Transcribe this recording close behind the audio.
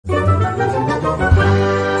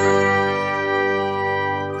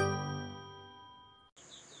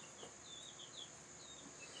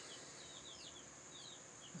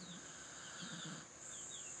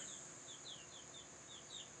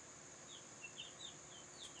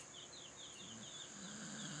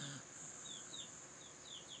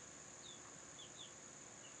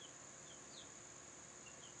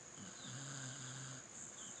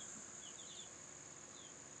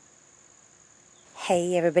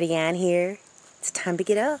Hey, everybody on here. It's time to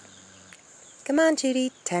get up. Come on,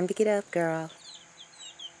 Judy. Time to get up, girl.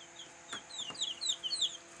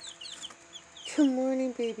 Good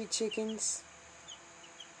morning, baby chickens.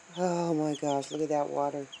 Oh my gosh, look at that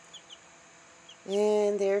water.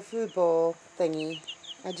 And their food bowl thingy.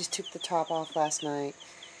 I just took the top off last night.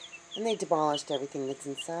 And they demolished everything that's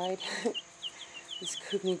inside. This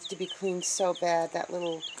coop needs to be cleaned so bad. That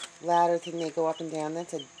little ladder thing they go up and down,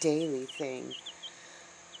 that's a daily thing.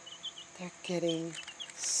 They're getting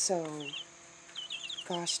so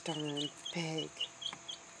gosh darn big.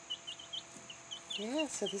 Yeah,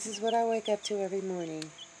 so this is what I wake up to every morning.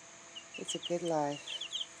 It's a good life.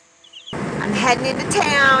 I'm heading into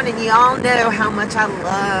town, and you all know how much I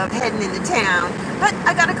love heading into town. But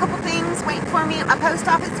I got a couple things waiting for me at my post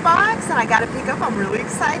office box, and I got to pick up. I'm really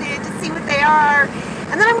excited to see what they are.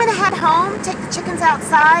 And then I'm going to head home, take the chickens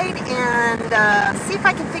outside, and see if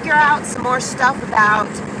I can figure out some more stuff about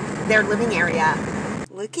their living area.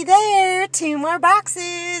 Looky there, 2 more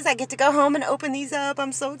boxes. I get to go home and open these up.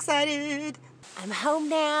 I'm so excited. I'm home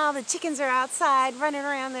now. The chickens are outside running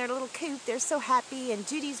around their little coop. They're so happy, and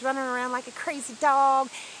Judy's running around like a crazy dog.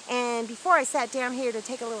 And before I sat down here to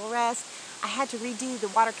take a little rest, I had to redo the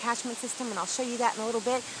water catchment system, and I'll show you that in a little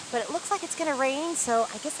bit. But it looks like it's going to rain, so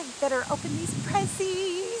I guess I better open these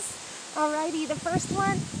prezzies. Alrighty, the first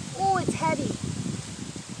one, oh, it's heavy.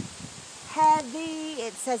 Heavy.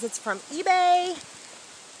 It says it's from eBay.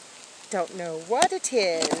 Don't know what it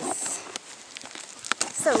is.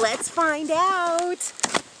 So let's find out.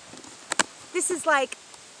 This is like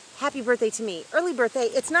happy birthday to me. Early birthday.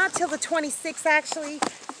 It's not till the 26th actually,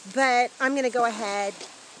 but I'm going to go ahead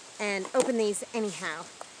and open these anyhow.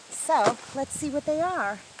 So let's see what they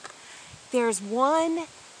are. There's one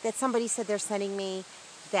that somebody said they're sending me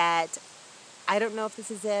that I don't know if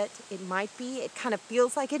this is it. It might be. It kind of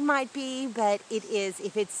feels like it might be, but it is.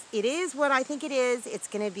 If it is what I think it is, it's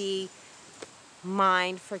going to be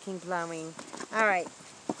mind freaking blowing. All right.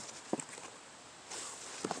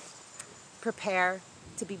 Prepare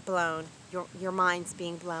to be blown. Your mind's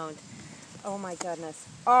being blown. Oh my goodness.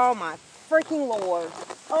 Oh my freaking Lord.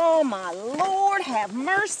 Oh my Lord, have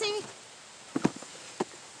mercy.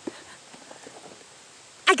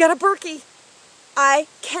 I got a Berkey. I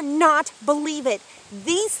cannot believe it.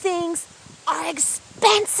 These things are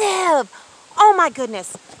expensive. Oh my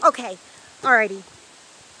goodness. Okay. Alrighty.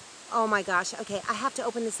 Oh my gosh. Okay, I have to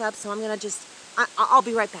open this up, so I'm gonna just, I'll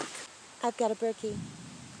be right back. I've got a Berkey.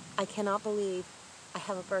 I cannot believe I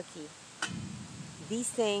have a Berkey. These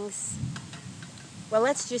things, well,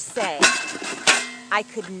 let's just say I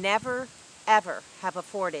could never, ever have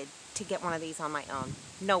afforded to get one of these on my own.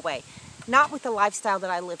 No way. Not with the lifestyle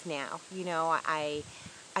that I live now. You know, I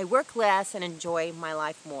work less and enjoy my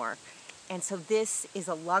life more. And so this is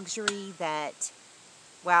a luxury that,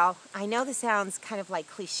 well, I know this sounds kind of like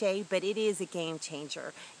cliche, but it is a game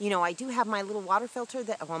changer. You know, I do have my little water filter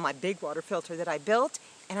that, well, my big water filter that I built,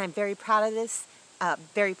 and I'm very proud of this,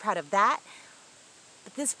 very proud of that.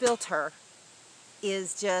 But this filter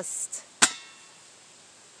is just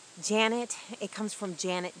Janet. It comes from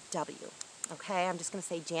Janet W. Okay, I'm just going to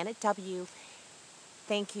say Janet W.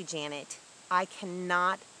 Thank you, Janet. I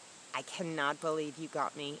cannot believe you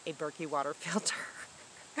got me a Berkey water filter.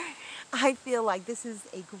 I feel like this is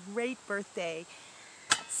a great birthday.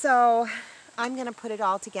 So I'm going to put it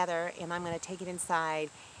all together, and I'm going to take it inside,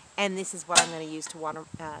 and this is what I'm going to use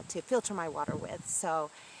to filter my water with.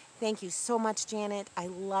 So thank you so much, Janet. I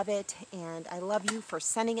love it, and I love you for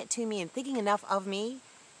sending it to me and thinking enough of me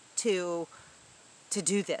to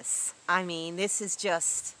do this. I mean, this is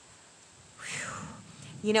just, whew.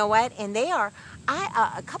 You know what? And they are,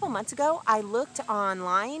 a couple months ago, I looked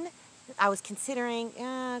online. I was considering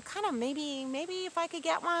kind of maybe if I could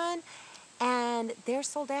get one, and they're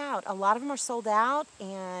sold out. A lot of them are sold out,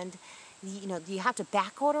 and you know, you have to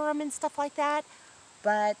back order them and stuff like that.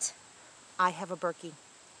 But I have a Berkey.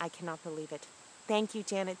 I cannot believe it. Thank you,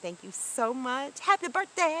 Janet. Thank you so much. Happy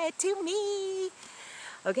birthday to me.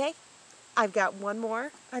 Okay, I've got one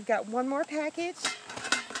more. I've got one more package,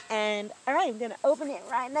 and all right, I'm gonna open it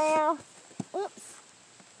right now. Oops.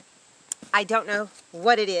 I don't know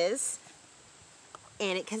what it is,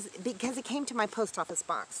 and because it came to my post office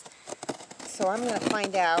box. So I'm going to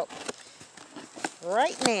find out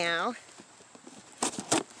right now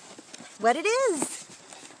what it is.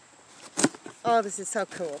 Oh, this is so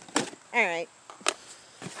cool. All right.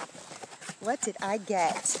 What did I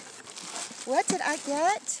get? What did I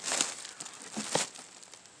get?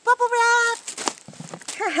 Bubble wrap!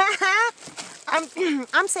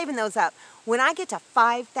 I'm saving those up. When I get to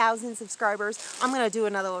 5,000 subscribers, I'm going to do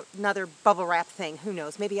another bubble wrap thing. Who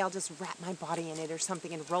knows? Maybe I'll just wrap my body in it or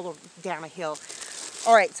something and roll down a hill.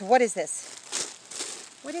 All right, so what is this?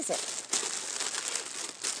 What is it?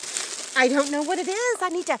 I don't know what it is. I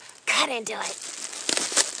need to cut into it.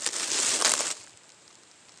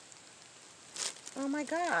 Oh my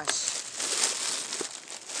gosh.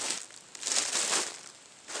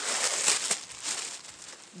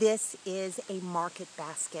 This is a market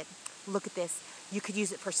basket. Look at this. You could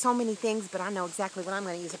use it for so many things, but I know exactly what I'm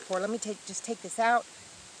going to use it for. Let me just take this out.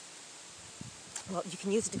 Well, you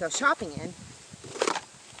can use it to go shopping in.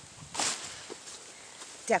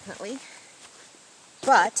 Definitely.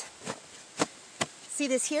 But, see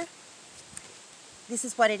this here? This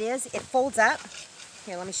is what it is. It folds up.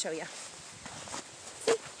 Here, let me show you.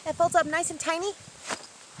 See? It folds up nice and tiny.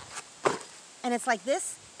 And it's like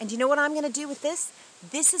this. And you know what I'm going to do with this?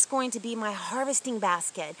 This is going to be my harvesting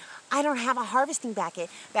basket. I don't have a harvesting basket.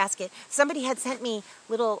 Somebody had sent me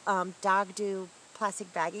little dog do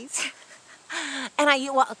plastic baggies. And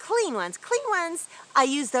clean ones. I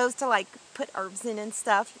use those to like put herbs in and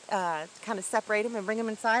stuff, kind of separate them and bring them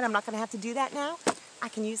inside. I'm not going to have to do that now. I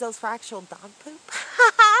can use those for actual dog poop.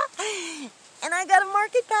 And I got a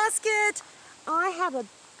market basket. I have a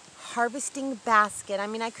harvesting basket. I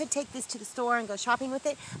mean, I could take this to the store and go shopping with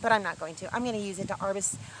it, but I'm not going to. I'm going to use it to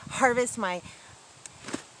harvest my,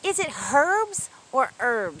 is it herbs or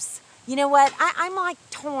herbs? You know what? I'm like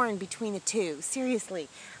torn between the two, seriously.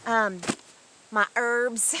 My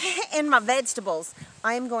herbs and my vegetables.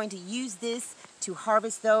 I am going to use this to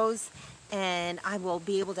harvest those, and I will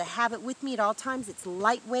be able to have it with me at all times. It's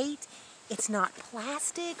lightweight. It's not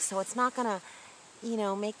plastic, so it's not going to, you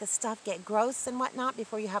know, make the stuff get gross and whatnot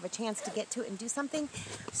before you have a chance to get to it and do something.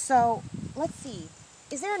 So, let's see.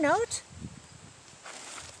 Is there a note?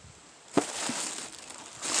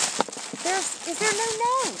 Is there no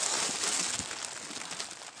note?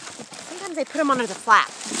 Sometimes they put them under the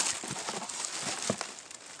flap.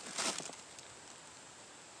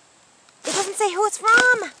 It doesn't say who it's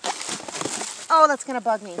from. Oh, that's going to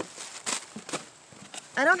bug me.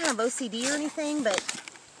 I don't have OCD or anything, but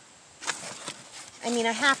I mean,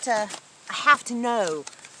 I have to know.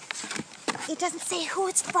 It doesn't say who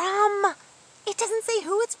it's from. It doesn't say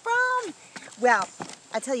who it's from. Well,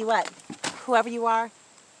 I tell you what, whoever you are,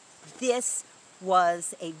 this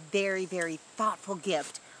was a very, very thoughtful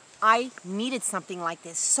gift. I needed something like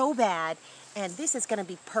this so bad, and this is going to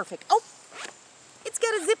be perfect. Oh, it's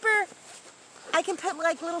got a zipper. I can put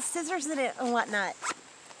like little scissors in it and whatnot.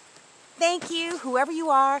 Thank you, whoever you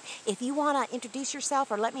are. If you want to introduce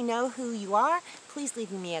yourself or let me know who you are, please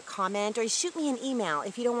leave me a comment or shoot me an email.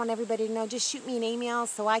 If you don't want everybody to know, just shoot me an email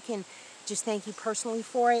so I can just thank you personally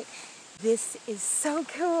for it. This is so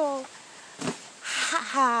cool. Ha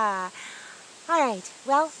ha. All right,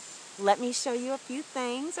 well, let me show you a few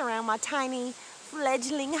things around my tiny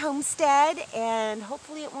fledgling homestead, and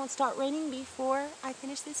hopefully it won't start raining before I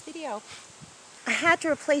finish this video. I had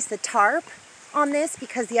to replace the tarp on this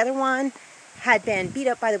because the other one had been beat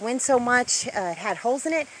up by the wind so much, it had holes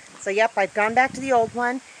in it. So yep, I've gone back to the old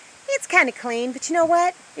one. It's kind of clean, but you know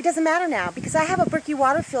what? It doesn't matter now because I have a bricky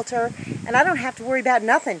water filter and I don't have to worry about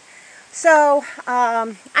nothing. So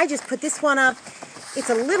I just put this one up. It's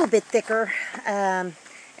a little bit thicker and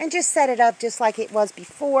just set it up just like it was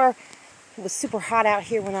before. It was super hot out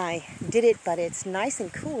here when I did it, but it's nice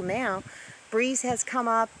and cool now. Breeze has come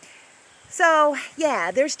up. So, yeah,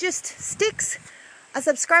 there's just sticks. A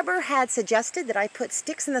subscriber had suggested that I put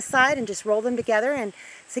sticks in the side and just roll them together and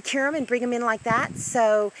secure them and bring them in like that.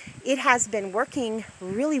 So, it has been working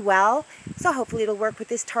really well. So, hopefully it'll work with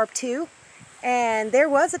this tarp too. And there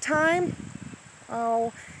was a time,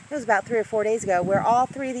 it was about 3 or 4 days ago, where all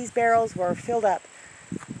 3 of these barrels were filled up.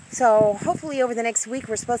 So, hopefully over the next week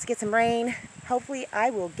we're supposed to get some rain. Hopefully I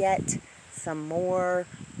will get some more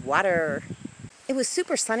water. It was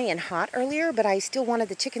super sunny and hot earlier, but I still wanted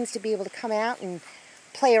the chickens to be able to come out and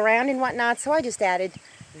play around and whatnot, so I just added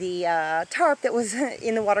the tarp that was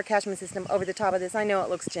in the water catchment system over the top of this. I know it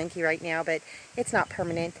looks janky right now, but it's not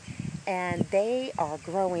permanent. And they are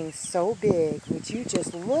growing so big. Would you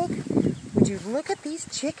look at these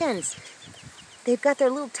chickens? They've got their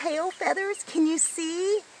little tail feathers. Can you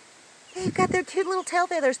see? They've got their cute little tail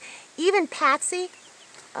feathers. Even Patsy,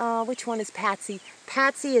 which one is Patsy?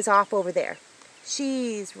 Patsy is off over there.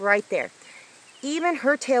 She's right there. Even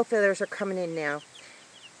her tail feathers are coming in now.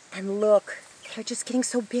 And look, they're just getting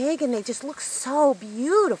so big and they just look so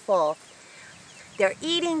beautiful. They're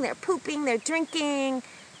eating, they're pooping, they're drinking.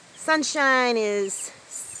 Sunshine is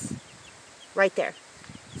right there.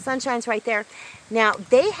 Sunshine's right there. Now,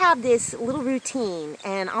 they have this little routine,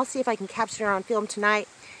 and I'll see if I can capture it on film tonight.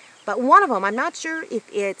 But one of them, I'm not sure if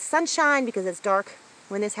it's Sunshine, because it's dark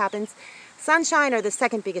when this happens, Sunshine or the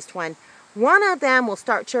second biggest one. One of them will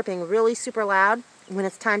start chirping really super loud when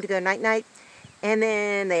it's time to go night-night. And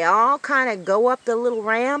then they all kind of go up the little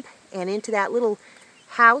ramp and into that little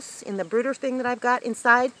house in the brooder thing that I've got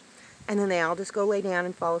inside. And then they all just go lay down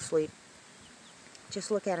and fall asleep. Just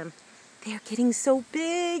look at them. They're getting so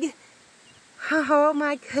big. Oh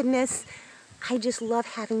my goodness. I just love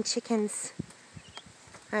having chickens.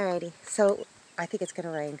 Alrighty, so I think it's going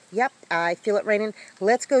to rain. Yep, I feel it raining.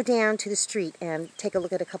 Let's go down to the street and take a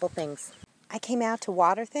look at a couple things. I came out to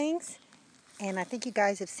water things, and I think you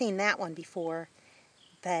guys have seen that one before.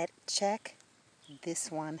 But check this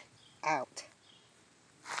one out.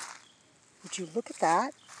 Would you look at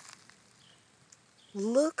that?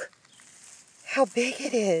 Look how big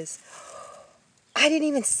it is. I didn't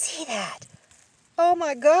even see that. Oh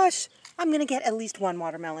my gosh. I'm going to get at least one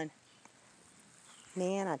watermelon.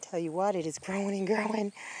 Man, I tell you what, it is growing and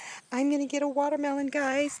growing. I'm going to get a watermelon,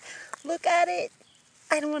 guys. Look at it.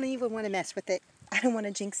 I don't even want to mess with it. I don't want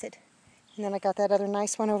to jinx it. And then I got that other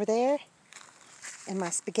nice one over there. And my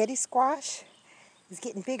spaghetti squash is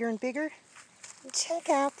getting bigger and bigger. And check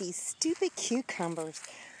out these stupid cucumbers.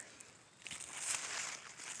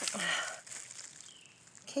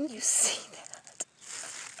 Can you see that?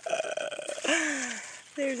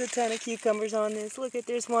 There's a ton of cucumbers on this. Look at,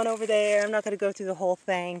 there's one over there. I'm not going to go through the whole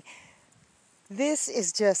thing. This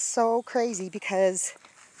is just so crazy because,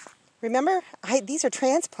 remember, these are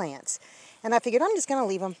transplants. And I figured I'm just going to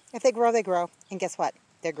leave them. If they grow, they grow. And guess what?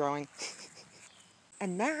 They're growing.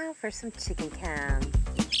 And now for some chicken cam.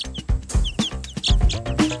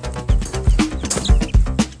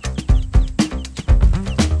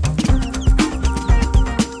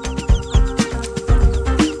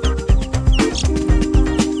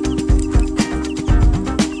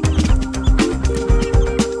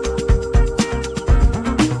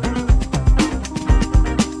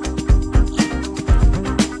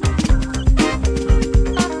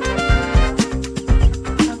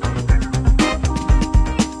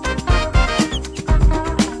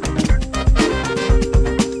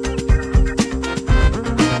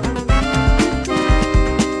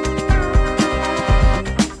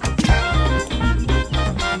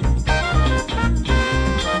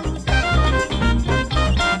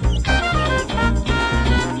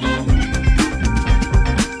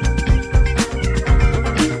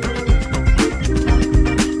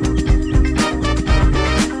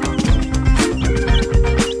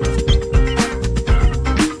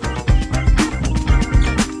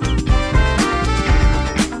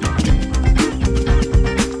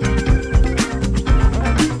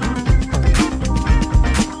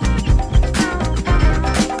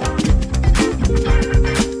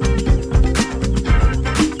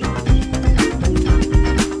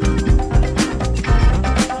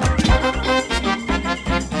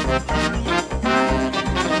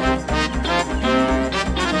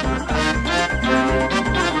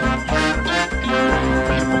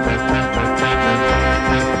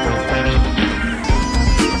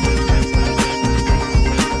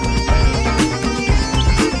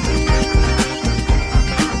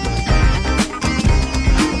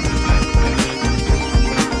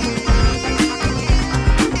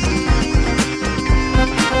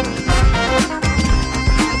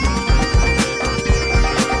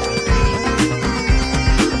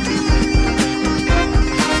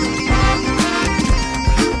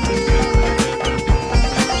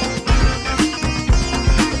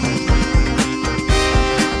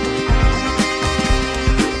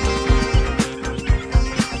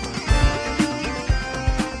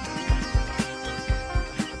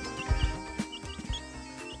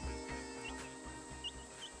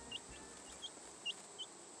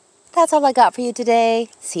 That's all I got for you today.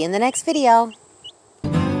 See you in the next video.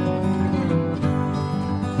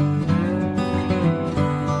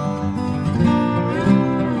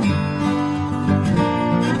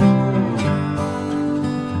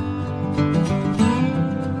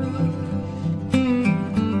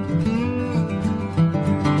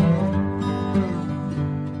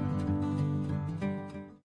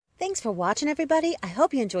 Thanks for watching, everybody. I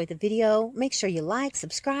hope you enjoyed the video. Make sure you like,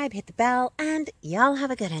 subscribe, hit the bell, and y'all have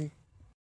a good one.